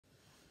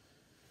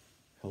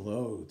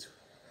Hello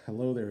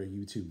there,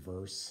 YouTube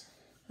verse.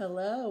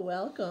 Hello,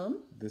 welcome.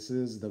 This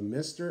is the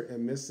Mr.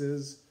 and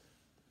Mrs.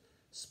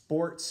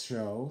 Sports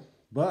Show,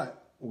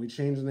 but we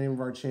changed the name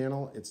of our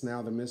channel. It's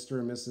now the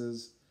Mr. and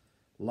Mrs.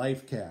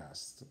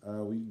 Lifecast.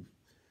 We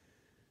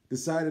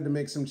decided to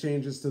make some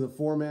changes to the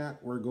format.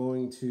 We're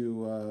going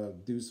to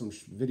do some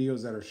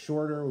videos that are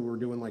shorter. We were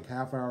doing like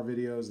half-hour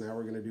videos. Now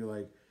we're going to do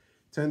like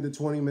 10 to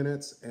 20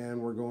 minutes, and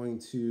we're going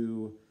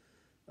to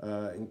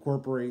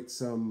incorporate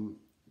some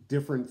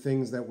different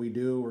things that we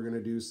do. We're going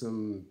to do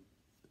some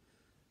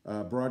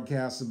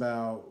broadcasts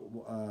about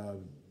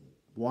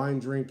wine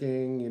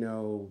drinking,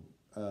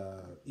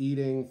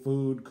 eating,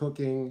 food,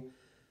 cooking,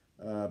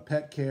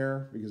 pet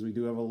care, because we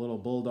do have a little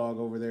Bulldog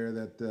over there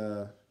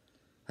that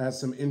has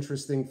some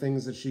interesting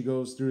things that she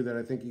goes through that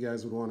I think you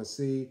guys would want to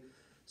see.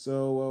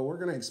 So we're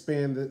going to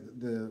expand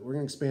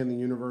the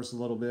universe a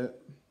little bit.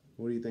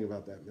 What do you think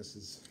about that,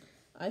 Mrs.?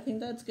 I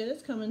think that's good.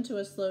 It's coming to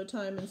a slow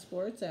time in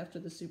sports after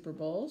the Super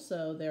Bowl,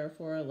 so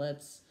therefore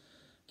let's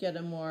get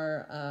a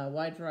more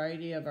wide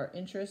variety of our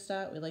interests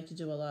out. We like to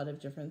do a lot of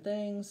different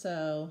things,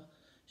 so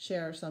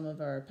share some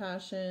of our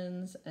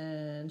passions.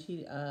 And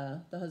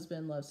the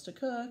husband loves to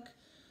cook.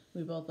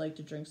 We both like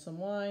to drink some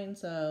wine,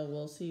 so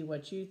we'll see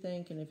what you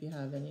think and if you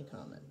have any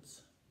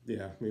comments.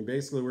 Yeah, I mean,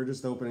 basically we're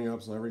just opening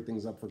up, so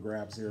everything's up for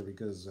grabs here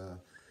because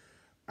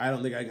I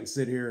don't think I can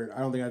sit here. I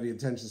don't think I have the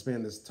attention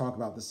span to talk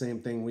about the same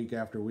thing week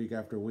after week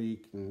after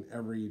week and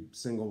every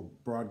single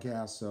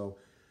broadcast. So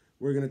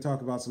we're going to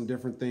talk about some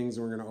different things,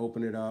 and we're going to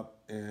open it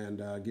up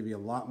and give you a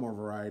lot more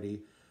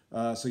variety.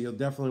 So you'll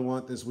definitely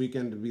want this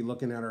weekend to be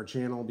looking at our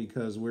channel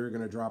because we're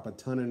going to drop a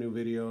ton of new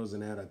videos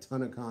and add a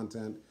ton of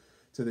content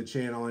to the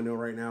channel. I know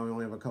right now we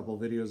only have a couple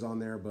of videos on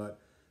there, but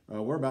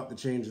we're about to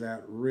change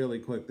that really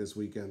quick this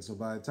weekend. So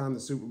by the time the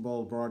Super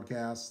Bowl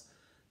broadcasts,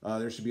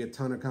 there should be a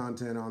ton of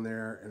content on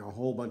there and a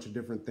whole bunch of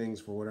different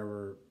things for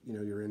whatever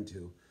you're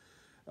into.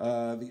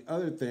 The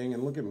other thing,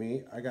 and look at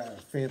me, I got a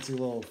fancy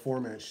little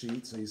format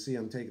sheet, so you see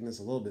I'm taking this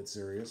a little bit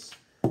serious.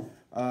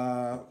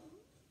 Also,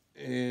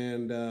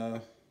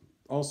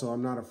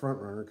 I'm not a front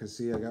runner because,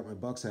 see, I got my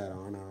Bucks hat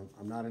on.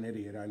 I'm not an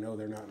idiot. I know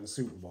they're not in the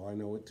Super Bowl. I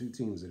know what two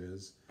teams it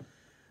is.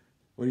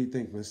 What do you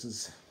think,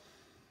 Mrs.?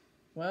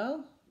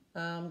 Well,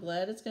 I'm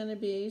glad it's going to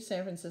be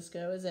San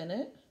Francisco is in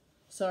it.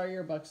 Sorry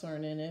your Bucks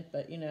aren't in it,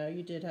 but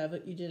you did have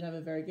a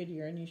very good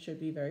year, and you should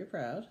be very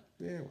proud.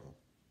 Yeah,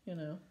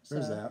 well,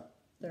 there's that.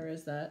 There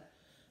is that,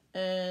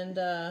 and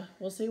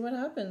we'll see what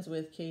happens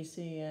with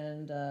KC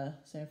and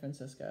San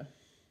Francisco.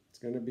 It's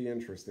going to be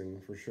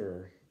interesting for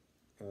sure.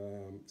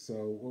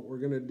 So what we're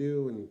going to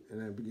do,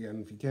 and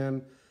again, if you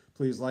can,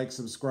 please like,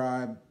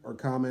 subscribe, or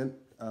comment.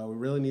 We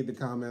really need the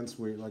comments.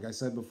 Like I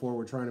said before,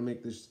 we're trying to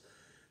make this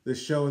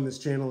show and this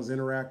channel as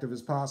interactive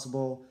as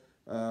possible.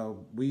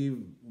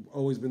 We've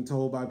always been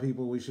told by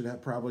people we should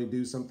probably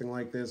do something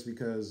like this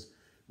because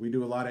we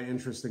do a lot of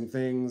interesting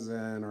things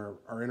and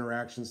our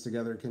interactions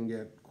together can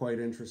get quite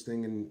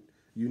interesting and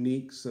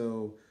unique.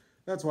 So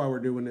that's why we're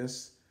doing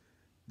this.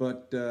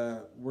 But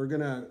we're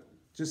going to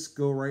just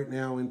go right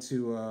now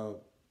into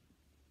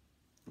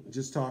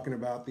just talking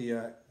about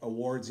the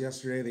awards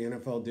yesterday. The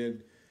NFL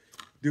did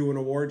do an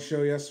award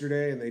show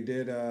yesterday, and they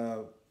did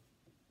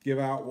give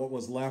out what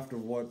was left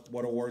of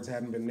what awards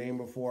hadn't been named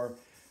before.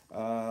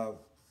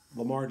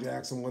 Lamar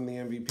Jackson won the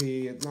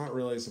MVP. It's not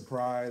really a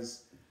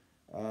surprise.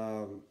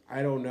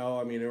 I don't know.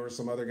 I mean, there were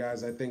some other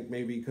guys I think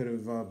maybe could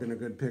have been a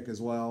good pick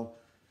as well,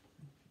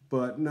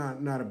 but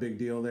not a big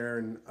deal there.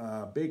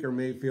 And Baker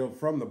Mayfield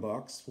from the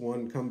Bucks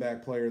won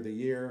Comeback Player of the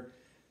Year.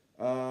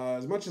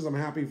 As much as I'm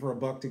happy for a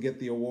Buck to get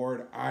the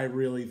award, I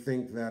really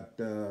think that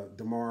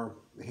Damar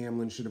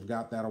Hamlin should have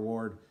got that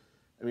award.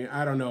 I mean,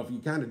 I don't know, if you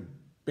kind of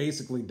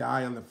basically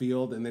die on the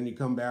field and then you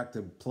come back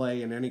to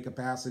play in any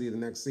capacity the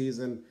next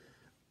season,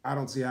 I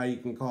don't see how you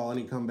can call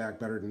any comeback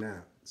better than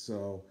that.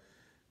 So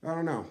I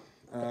don't know.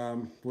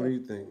 What do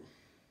you think?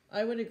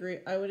 I would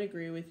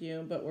agree with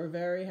you, but we're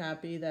very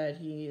happy that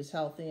he is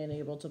healthy and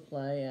able to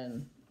play,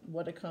 and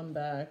what a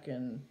comeback,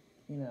 and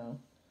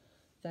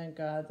thank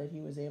God that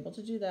he was able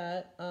to do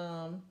that.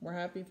 We're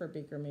happy for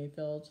Baker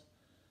Mayfield.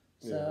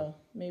 So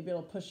maybe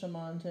it'll push him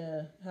on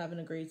to having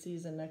a great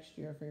season next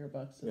year for your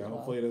Bucks as well.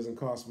 Hopefully it doesn't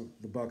cost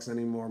the Bucks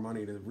any more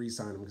money to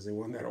re-sign him because they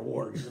won that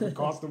award. If it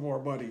cost them more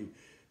money,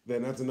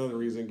 then that's another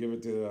reason to give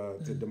it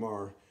to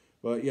Damar.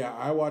 But yeah,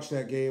 I watched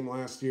that game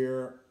last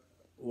year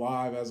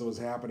live as it was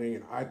happening,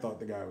 and I thought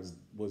the guy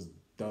was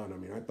done. I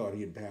mean, I thought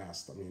he had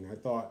passed. I mean, I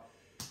thought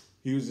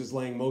he was just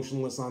laying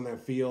motionless on that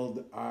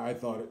field. I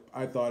thought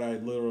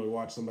I'd literally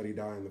watched somebody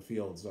die in the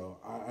field. So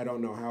I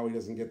don't know how he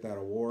doesn't get that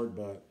award,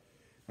 but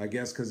I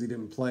guess because he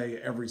didn't play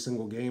every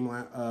single game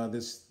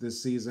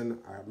this season,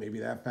 maybe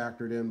that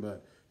factored in.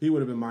 But he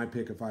would have been my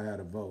pick if I had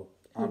a vote.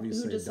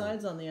 Obviously, who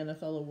decides on the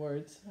NFL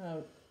awards?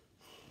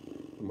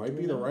 It might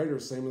be the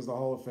writers, same as the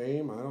Hall of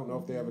Fame. I don't know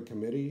if they have a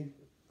committee.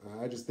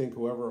 I just think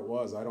whoever it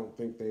was, I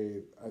think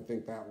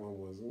that one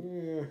was,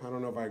 I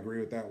don't know if I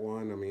agree with that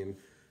one. I mean,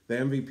 the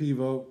MVP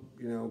vote,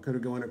 could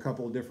have gone a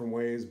couple of different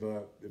ways,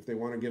 but if they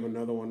want to give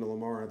another one to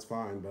Lamar, that's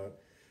fine.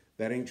 But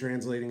that ain't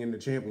translating into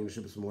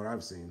championships from what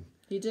I've seen.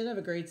 He did have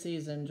a great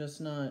season,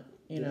 just not,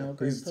 great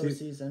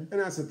postseason. And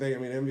that's the thing. I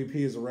mean, MVP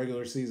is a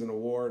regular season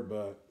award,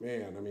 but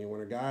man, I mean,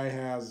 when a guy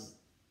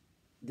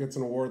gets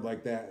an award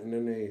like that and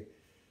then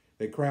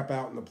they crap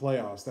out in the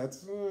playoffs,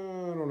 that's, I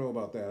don't know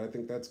about that. I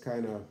think that's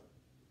kind of,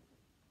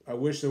 I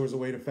wish there was a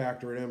way to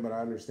factor it in, but I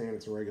understand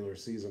it's a regular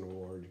season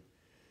award.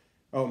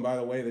 Oh, and by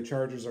the way, the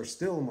Chargers are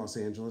still in Los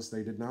Angeles.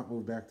 They did not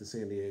move back to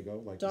San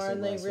Diego. Like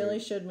darn, they really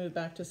should move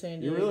back to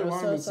San Diego. You really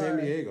want them in San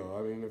Diego.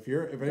 I mean,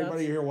 if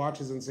anybody here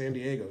watches in San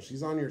Diego,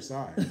 she's on your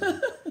side.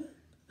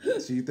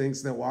 She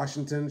thinks that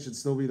Washington should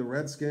still be the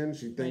Redskins.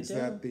 She thinks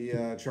that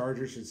the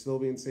Chargers should still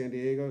be in San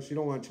Diego. She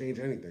don't want to change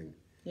anything.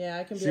 Yeah,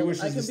 I can be a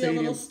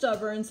little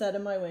stubborn, set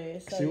in my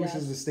ways. So she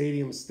wishes the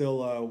stadium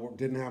still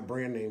didn't have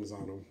brand names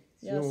on them.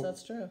 Yes,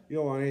 that's true. You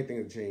don't want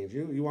anything to change.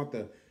 You want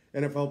the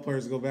NFL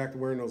players to go back to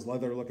wearing those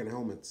leather-looking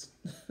helmets.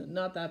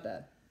 Not that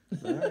bad.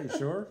 You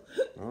sure?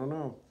 I don't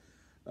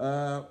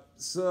know.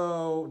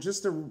 So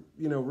just to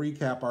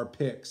recap our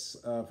picks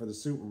for the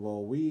Super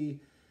Bowl,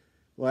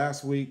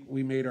 last week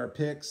we made our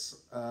picks.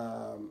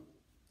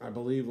 I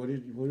believe what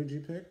did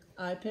you pick?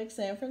 I picked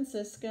San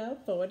Francisco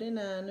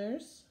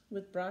 49ers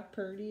with Brock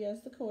Purdy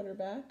as the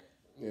quarterback.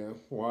 Yeah.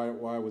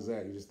 Why was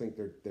that? You just think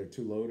they're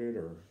too loaded,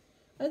 or?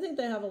 I think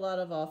they have a lot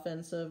of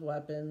offensive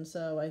weapons,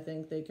 so I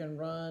think they can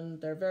run.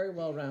 They're very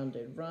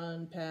well-rounded.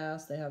 Run,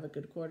 pass, they have a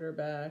good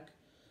quarterback.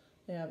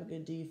 They have a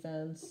good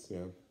defense.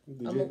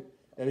 Yeah.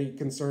 Any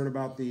concern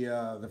about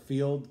the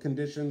field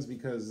conditions?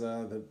 Because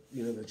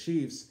the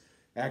Chiefs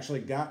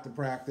actually got to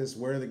practice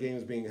where the game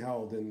is being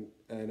held in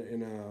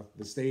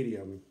the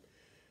stadium,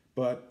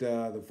 but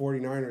the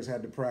 49ers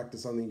had to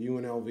practice on the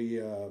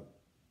UNLV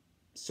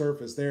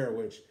surface there,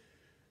 which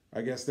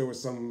I guess there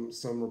was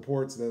some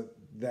reports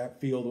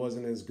that field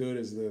wasn't as good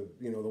as the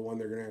one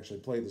they're going to actually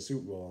play the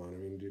Super Bowl on. I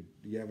mean, do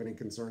you have any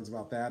concerns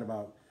about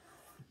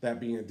that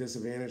being a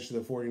disadvantage to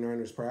the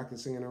 49ers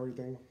practicing and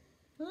everything?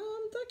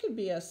 That could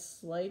be a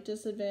slight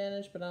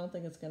disadvantage, but I don't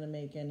think it's going to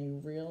make any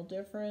real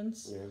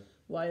difference. Yeah.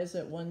 Why is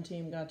it one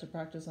team got to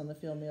practice on the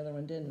field and the other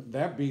one didn't?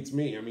 That beats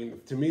me. I mean,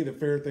 to me, the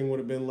fair thing would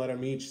have been let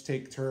them each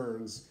take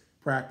turns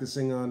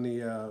practicing on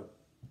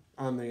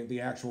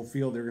the actual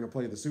field they're going to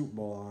play the Super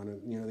Bowl on,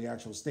 the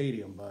actual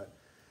stadium, but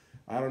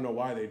I don't know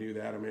why they do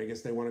that. I mean, I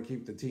guess they want to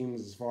keep the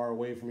teams as far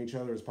away from each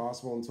other as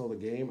possible until the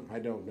game. I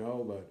don't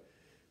know, but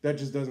that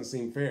just doesn't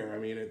seem fair. I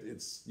mean,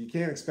 it's you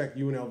can't expect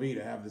UNLV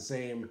to have the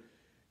same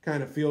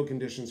kind of field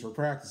conditions for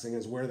practicing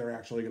as where they're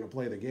actually going to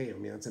play the game. I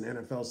mean, it's an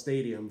NFL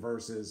stadium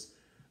versus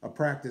a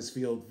practice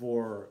field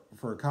for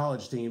a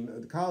college team.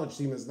 The college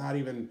team is not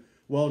even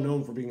well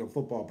known for being a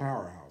football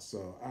powerhouse.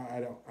 So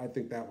I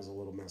think that was a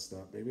little messed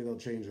up. Maybe they'll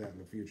change that in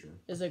the future.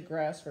 Is it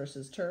grass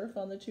versus turf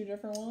on the two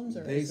different ones?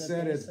 Or they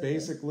said it's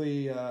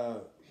basically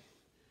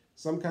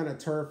some kind of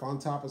turf on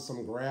top of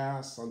some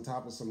grass, on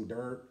top of some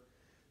dirt.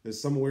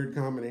 There's some weird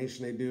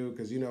combination they do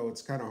because,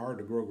 it's kind of hard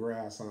to grow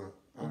grass on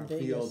a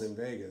field in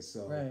Vegas.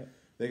 So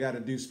they got to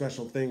do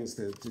special things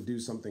to do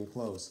something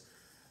close.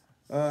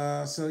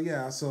 So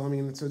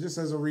just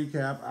as a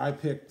recap, I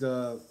picked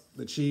the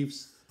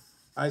Chiefs.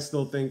 I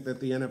still think that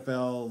the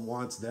NFL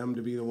wants them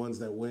to be the ones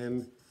that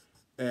win.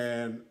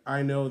 And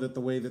I know that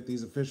the way that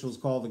these officials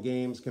call the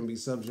games can be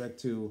subject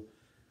to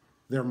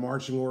their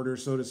marching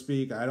orders, so to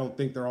speak. I don't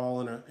think they're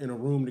all in a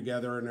room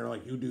together and they're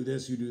like, you do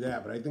this, you do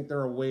that. But I think there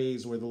are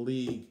ways where the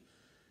league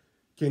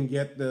can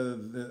get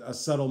a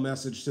subtle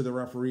message to the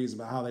referees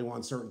about how they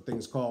want certain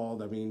things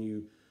called. I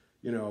mean,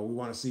 we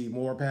want to see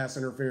more pass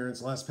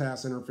interference, less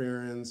pass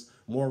interference,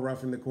 more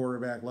roughing the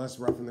quarterback, less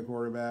roughing the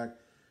quarterback.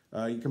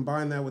 You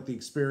combine that with the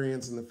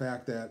experience and the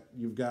fact that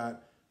you've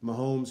got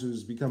Mahomes,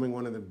 who's becoming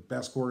one of the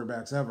best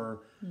quarterbacks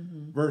ever,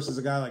 versus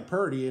a guy like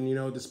Purdy.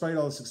 And, despite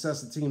all the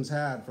success the team's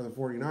had for the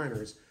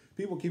 49ers,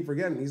 people keep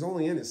forgetting he's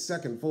only in his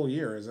second full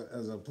year as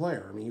a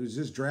player. I mean, he was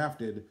just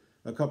drafted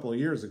a couple of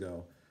years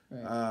ago.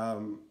 Right.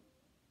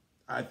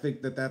 I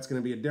think that's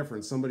going to be a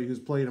difference. Somebody who's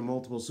played in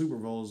multiple Super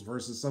Bowls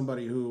versus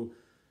somebody who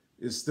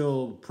is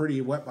still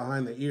pretty wet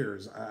behind the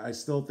ears. I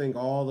still think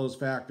all those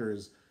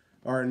factors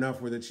are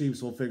enough where the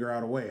Chiefs will figure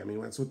out a way. I mean,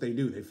 that's what they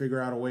do. They figure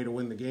out a way to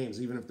win the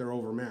games, even if they're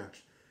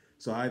overmatched.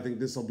 So I think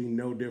this will be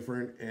no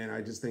different, and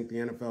I just think the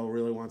NFL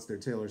really wants their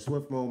Taylor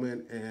Swift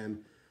moment.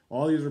 And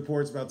all these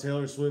reports about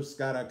Taylor Swift's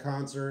got a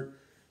concert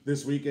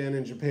this weekend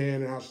in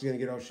Japan and how she's going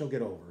to get over, she'll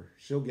get over.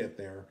 She'll get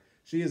there.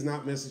 She is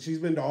not missing. She's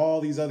been to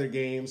all these other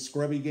games,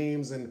 scrubby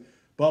games in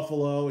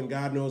Buffalo and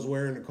God knows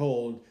where in the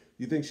cold.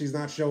 You think she's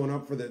not showing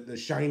up for the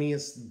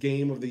shiniest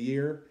game of the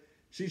year?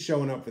 She's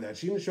showing up for that.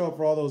 She didn't show up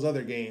for all those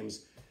other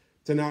games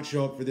to not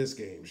show up for this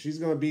game. She's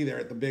going to be there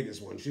at the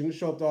biggest one. She didn't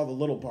show up to all the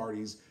little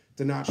parties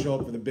to not show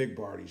up for the big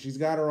party. She's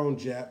got her own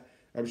jet.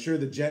 I'm sure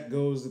the jet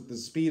goes at the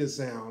speed of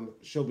sound.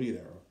 She'll be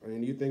there. I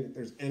mean, you think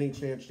there's any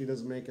chance she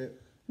doesn't make it?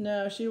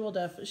 No, she will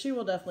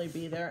definitely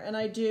be there.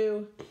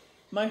 And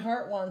my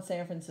heart wants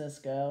San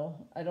Francisco.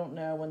 I don't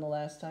know when the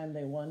last time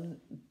they've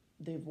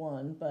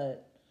won,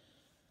 but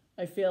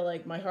I feel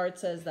like my heart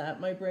says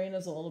that. My brain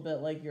is a little bit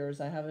like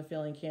yours. I have a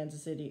feeling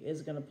Kansas City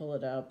is going to pull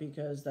it out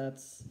because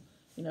that's,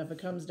 you know, if it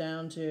comes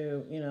down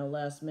to, you know,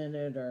 last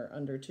minute or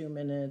under 2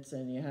 minutes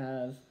and you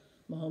have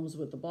Mahomes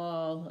with the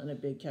ball and a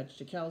big catch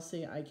to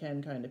Kelsey, I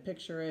can kind of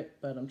picture it,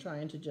 but I'm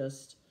trying to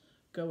just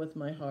go with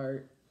my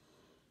heart.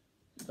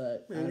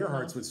 But man, your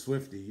heart's with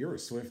Swifty. You're a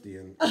Swifty,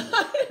 and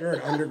you're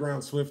an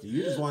underground Swifty.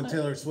 You just want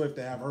Taylor Swift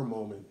to have her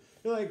moment.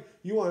 You're like,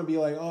 you want to be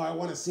like, oh, I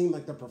want to seem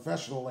like the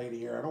professional lady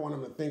here. I don't want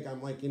them to think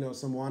I'm like, you know,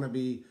 some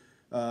wannabe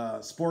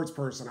sports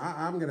person.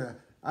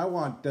 I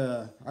want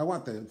the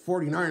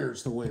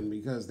 49ers to win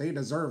because they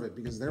deserve it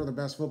because they're the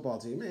best football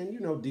team. Man, you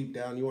know deep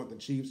down you want the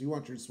Chiefs. You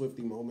want your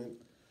Swifty moment.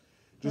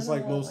 Just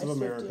like most of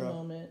America. Swifty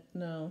moment.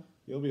 No.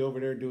 You'll be over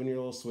there doing your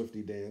little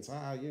Swifty dance.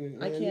 I can't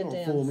you don't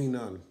dance. fool me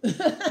none.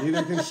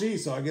 Neither can she,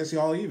 so I guess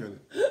y'all even.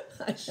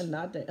 I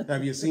cannot dance.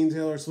 Have you seen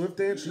Taylor Swift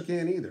dance? She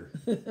can't either.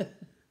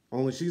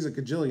 Only she's a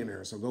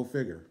cajillionaire, so go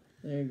figure.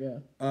 There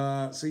you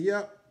go.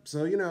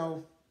 So, you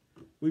know,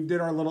 we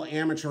did our little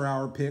amateur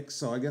hour picks,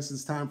 so I guess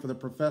it's time for the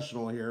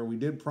professional here. We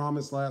did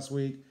promise last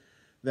week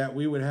that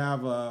we would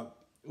have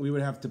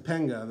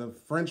Topanga, the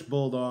French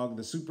Bulldog,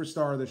 the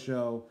superstar of the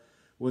show,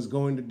 was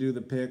going to do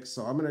the picks.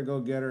 So I'm going to go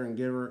get her and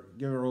give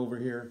her over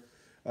here.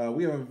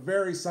 We have a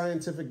very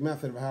scientific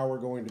method of how we're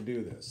going to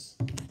do this.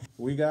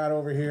 We got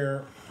over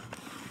here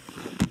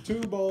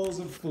 2 bowls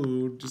of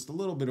food, just a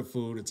little bit of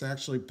food. It's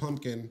actually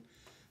pumpkin,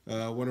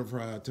 one of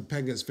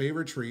Topanga's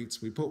favorite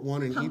treats. We put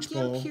one in each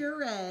bowl. Pumpkin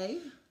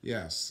puree.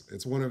 Yes,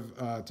 it's one of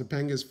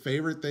Topanga's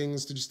favorite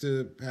things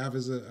to have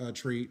as a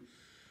treat.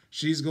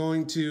 She's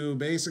going to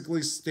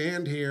basically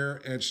stand here,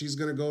 and she's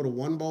going to go to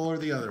one bowl or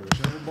the other.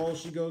 Whichever bowl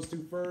she goes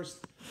to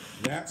first,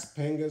 that's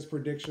Topanga's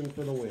prediction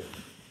for the win.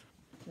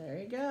 There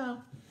you go.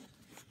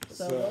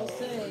 So we'll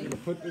see. I'm going to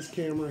put this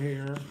camera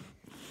here.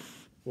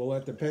 We'll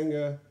let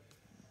Topanga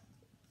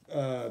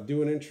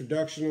do an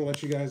introduction and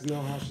let you guys know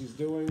how she's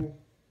doing.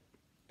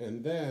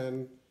 And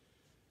then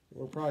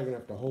we're probably going to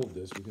have to hold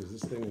this because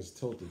this thing is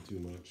tilted too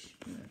much.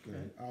 Okay,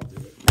 I'll do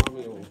it.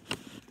 Mommy will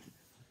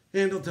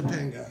handle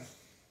Topanga.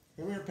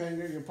 Come here,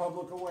 Panga. Your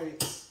public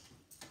awaits.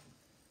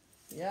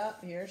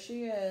 Yep, here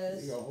she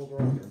is. There you go. Hold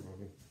her on here,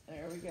 Mommy.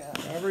 There we go.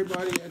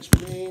 Everybody, it's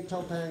me,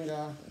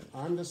 Topanga.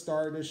 I'm the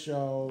star of the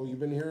show. You've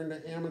been hearing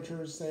the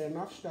amateurs say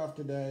enough stuff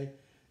today.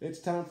 It's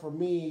time for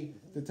me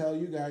to tell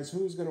you guys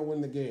who's going to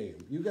win the game.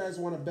 You guys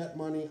want to bet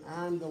money,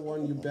 I'm the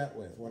one you bet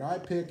with. What I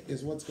pick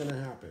is what's going to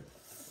happen.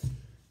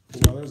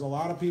 You know, there's a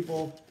lot of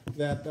people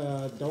that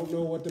don't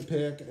know what to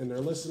pick, and they're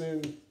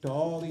listening to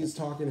all these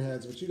talking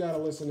heads, but you got to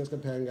listen to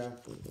Topanga.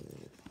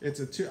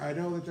 I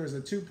know that there's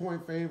a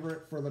 2-point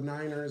favorite for the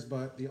Niners,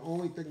 but the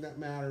only thing that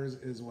matters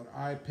is what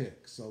I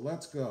pick. So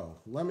let's go.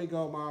 Let me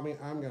go, Mommy.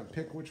 I'm going to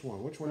pick which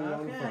one. Which one are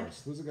you on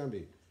first? Who's it going to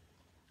be?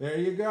 There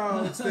you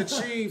go. It's the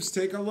Chiefs.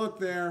 Take a look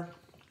there.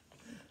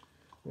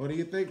 What do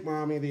you think,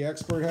 Mommy? The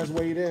expert has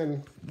weighed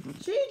in.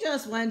 She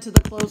just went to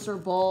the closer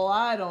bowl.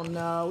 I don't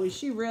know. Is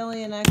she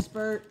really an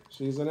expert?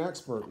 She's an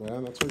expert,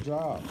 man. That's her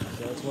job.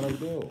 So that's what I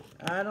do.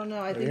 I don't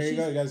know. I think here you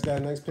go. You guys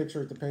got a nice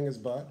picture of Topanga's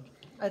butt.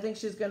 I think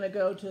she's going to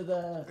go to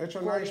the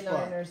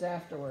 49ers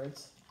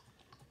afterwards.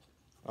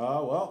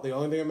 Well, the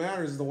only thing that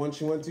matters is the one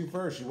she went to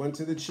first. She went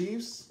to the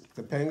Chiefs.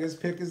 Topanga's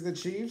pick is the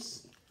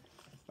Chiefs.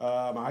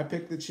 I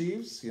picked the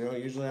Chiefs. You know,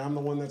 usually I'm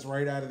the one that's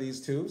right out of these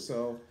two,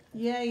 so...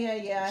 Yeah.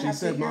 I have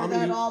to hear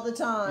that all the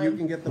time. You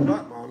can get the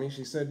butt, Mommy.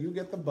 She said, you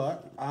get the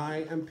butt.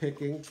 I am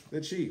picking the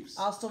Chiefs.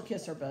 I'll still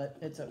kiss her butt.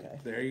 It's okay.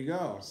 There you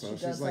go. So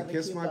she's like,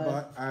 kiss my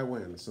butt. I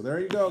win. So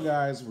there you go,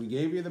 guys. We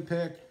gave you the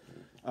pick.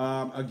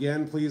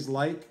 Again, please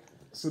like,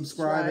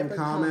 subscribe, and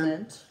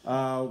comment.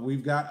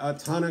 We've got a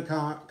ton of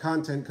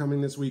content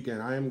coming this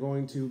weekend. I am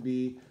going to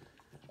be...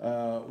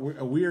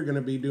 we are going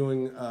to be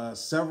doing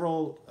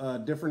several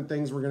different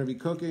things. We're going to be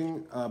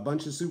cooking a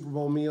bunch of Super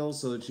Bowl meals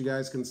so that you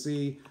guys can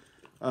see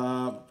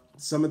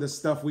some of the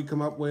stuff we come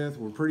up with.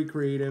 We're pretty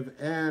creative.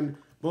 And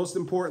most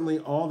importantly,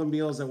 all the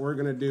meals that we're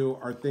going to do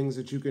are things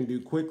that you can do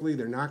quickly.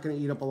 They're not going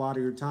to eat up a lot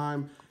of your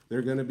time.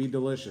 They're going to be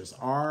delicious.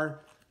 Our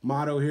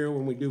motto here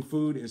when we do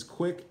food is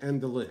quick and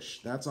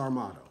delish. That's our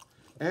motto.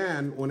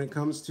 And when it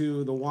comes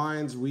to the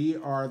wines, we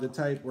are the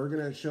type, we're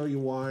going to show you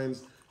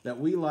wines that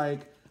we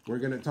like. We're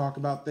going to talk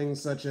about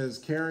things such as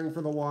caring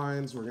for the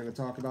wines. We're going to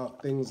talk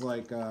about things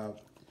like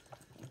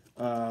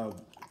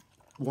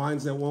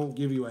wines that won't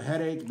give you a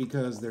headache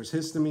because there's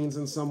histamines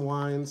in some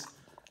wines.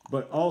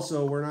 But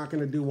also, we're not going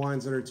to do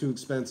wines that are too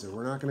expensive.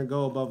 We're not going to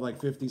go above like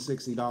 $50,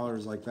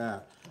 $60 like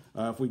that.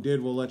 If we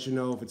did, we'll let you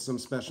know if it's some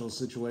special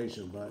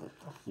situation. But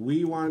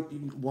we want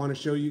to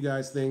show you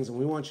guys things, and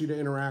we want you to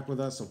interact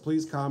with us. So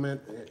please comment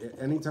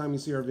anytime you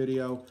see our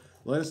video.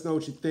 Let us know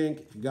what you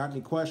think. If you got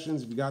any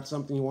questions, if you got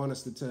something you want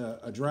us to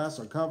address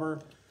or cover,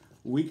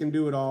 we can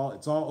do it all.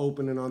 It's all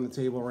open and on the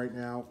table right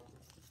now.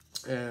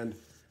 And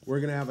we're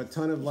going to have a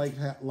ton of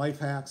life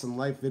hacks and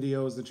life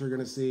videos that you're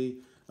going to see.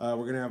 We're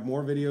going to have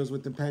more videos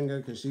with Topanga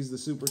because she's the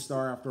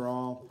superstar after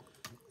all.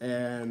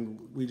 And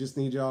we just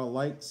need y'all to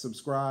like,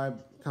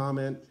 subscribe,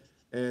 comment,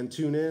 and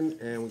tune in.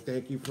 And we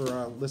thank you for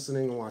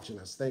listening and watching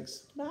us.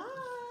 Thanks. Bye.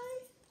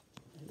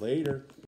 Later.